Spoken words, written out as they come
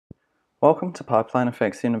Welcome to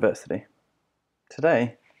PFX University.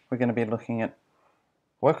 Today we're going to be looking at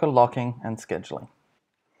worker locking and scheduling.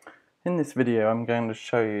 In this video I'm going to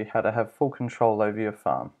show you how to have full control over your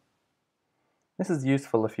farm. This is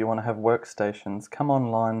useful if you want to have workstations come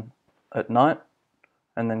online at night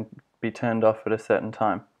and then be turned off at a certain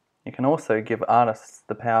time. You can also give artists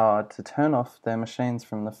the power to turn off their machines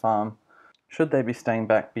from the farm should they be staying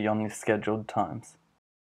back beyond the scheduled times.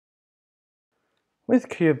 With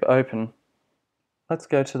Qube open, let's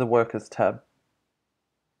go to the Workers tab.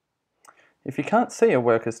 If you can't see a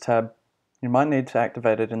Workers tab, you might need to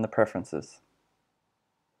activate it in the Preferences.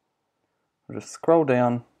 We'll just scroll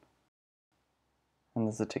down and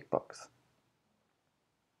there's a tick box.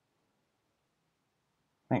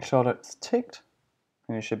 Make sure that it's ticked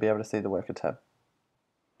and you should be able to see the Worker tab.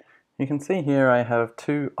 You can see here I have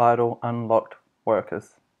two idle unlocked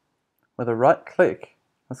workers. With a right click,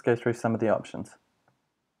 let's go through some of the options.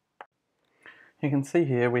 You can see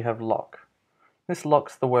here we have lock. This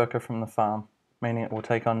locks the worker from the farm, meaning it will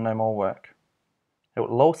take on no more work. It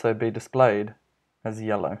will also be displayed as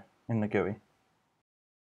yellow in the GUI.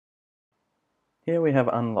 Here we have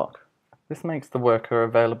unlock. This makes the worker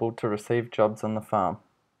available to receive jobs on the farm,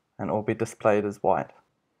 and it will be displayed as white.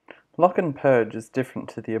 Lock and purge is different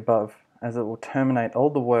to the above, as it will terminate all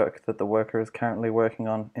the work that the worker is currently working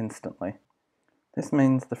on instantly. This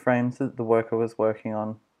means the frames that the worker was working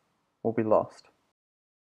on will be lost.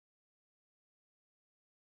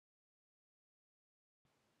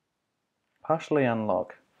 Partially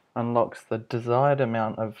unlock unlocks the desired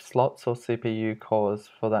amount of slots or CPU cores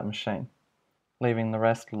for that machine, leaving the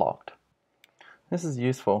rest locked. This is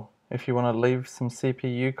useful if you want to leave some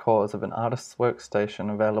CPU cores of an artist's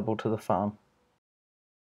workstation available to the farm.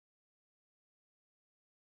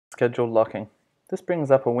 Schedule locking. This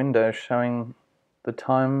brings up a window showing the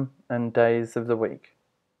time and days of the week.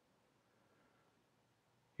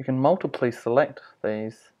 You can multiply select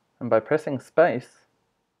these, and by pressing space,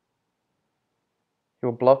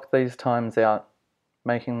 you'll block these times out,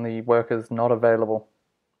 making the workers not available.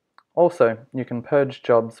 Also, you can purge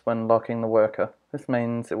jobs when locking the worker. This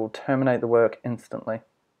means it will terminate the work instantly.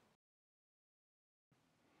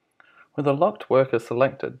 With a locked worker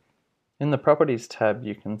selected, in the Properties tab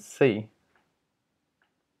you can see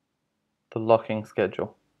the locking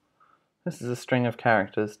schedule. This is a string of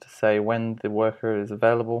characters to say when the worker is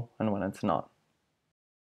available and when it's not.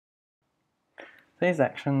 These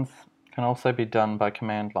actions can also be done by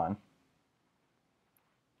command line.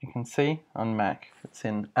 You can see on Mac it's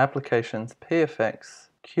in Applications, PFX,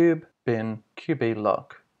 Qube, bin,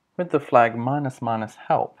 Qblocker. With the flag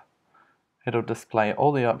 --help, it'll display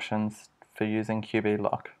all the options for using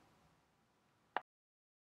Qblocker.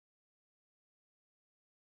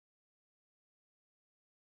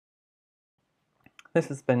 This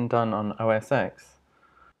has been done on OS X,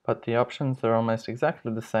 but the options are almost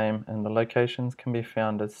exactly the same and the locations can be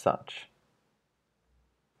found as such.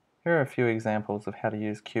 Here are a few examples of how to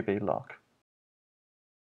use Qblocker.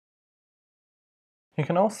 You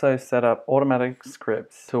can also set up automatic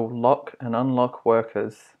scripts to lock and unlock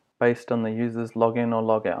workers based on the user's login or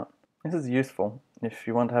logout. This is useful if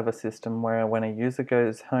you want to have a system where when a user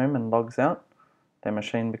goes home and logs out, their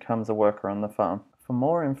machine becomes a worker on the farm. For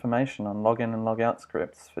more information on login and logout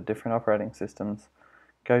scripts for different operating systems,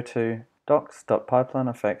 go to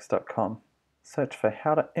docs.pipelinefx.com. Search for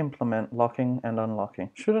how to implement locking and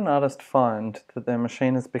unlocking. Should an artist find that their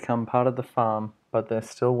machine has become part of the farm but they're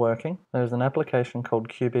still working, there's an application called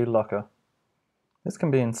Qblocker. This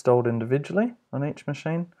can be installed individually on each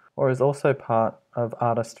machine or is also part of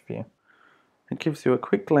WranglerView. It gives you a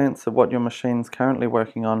quick glance at what your machine is currently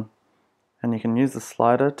working on, and you can use the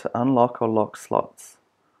slider to unlock or lock slots.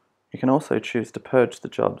 You can also choose to purge the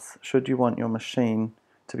jobs should you want your machine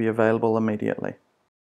to be available immediately.